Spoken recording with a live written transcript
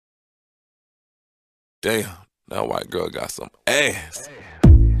Damn, that white girl got some ass.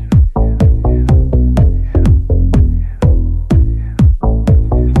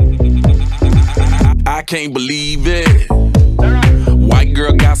 I can't believe it. White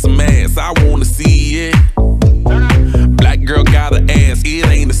girl got some ass, I wanna see it. Black girl got an ass, it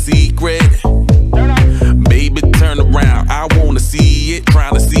ain't a secret. Baby, turn around, I wanna see it.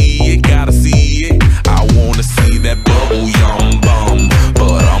 Tryna see it, gotta see it. I wanna see that bubble yum bum,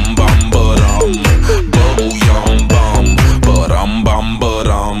 but bubble yum bum, but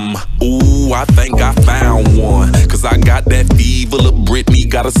ooh, I think I found one. Cause I got that fever, little Britney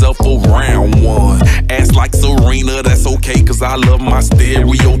got herself a round one. Ass like Serena, that's okay, cause I love my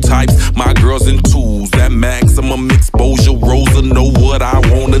stereotypes. My girls in twos, that maximum exposure. Rosa know what I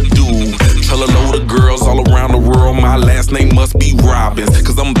wanna do. Tell a load of girls all around the world my last name must be Robbins.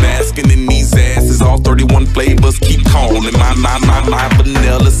 Cause I'm basking in these asses, all 31 flavors keep calling. My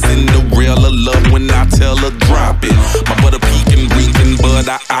vanilla Cinderella love when I tell her drop it. My butter pecan reeking, but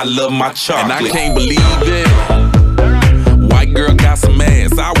I love my chocolate. And I can't believe it. White girl got some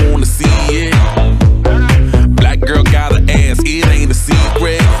ass, I wanna see it. Black girl got an ass, it ain't a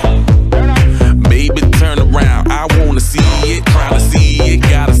secret. Baby, turn around, I wanna see it. Tryna see it,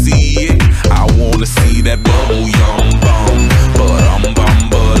 gotta see it. I wanna see that bubble yum bum, but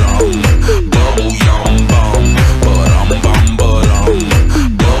bubble yum bum, but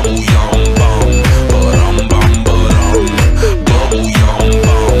bubble yum bum, but bubble yum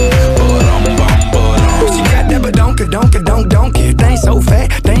bum, She got that but don't it. Thing so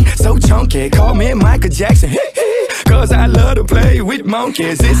fat, thing so chunky. Call me Michael Jackson. Cause I love to play with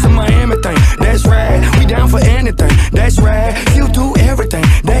monkeys. It's a Miami thing, that's right. We down for anything, that's right. You do everything,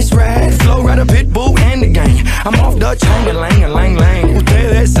 that's right. Flow Rida, Pitbull and the gang. I'm off the chain, lang.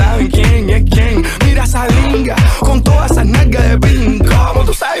 Ustedes saben quién es quién. Mira esa linga, con todas esas nalgas de brinco. Como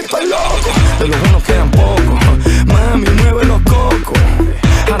tú sabes, estoy loco. De los buenos quedan pocos. Mami, mueve los cocos.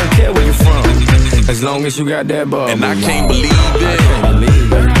 I don't care where you're from, as long as you got that bubble. And I can't believe it.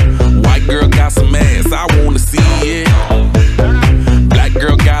 White girl got some ass, I wanna see it. Black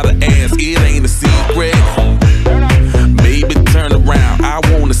girl got an ass, it ain't a secret. Baby, turn around, I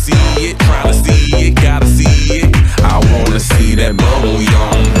wanna see it. Tryna see it, gotta see it. I wanna see that bubble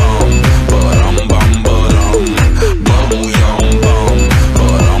yum bum, but bubble yum bum,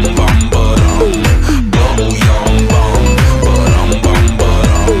 but bubble yum bum, but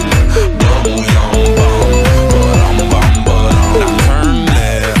bubble yum bum, now turn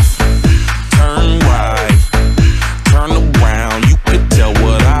left, turn right, turn around, you could tell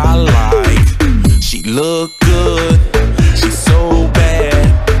what I like. She look good, she's so bad.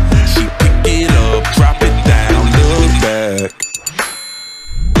 She pick it up, drop it down, look back.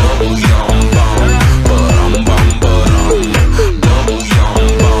 Bubble yum bum, but bubble yum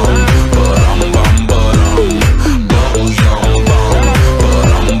bum, but bubble yum bum,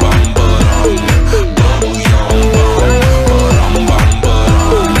 bubble yum bum,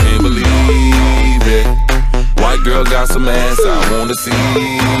 can't believe it. White girl got some ass, I wanna see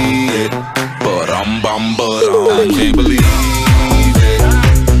it. But I can't believe it.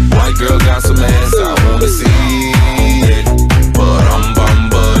 White girl got some ass, I wanna see it. But I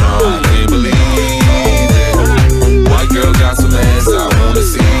can't believe it. White girl got some ass, I wanna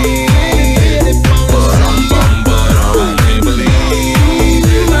see it. But I can't believe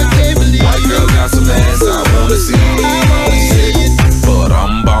it. White girl got some ass, I wanna see it.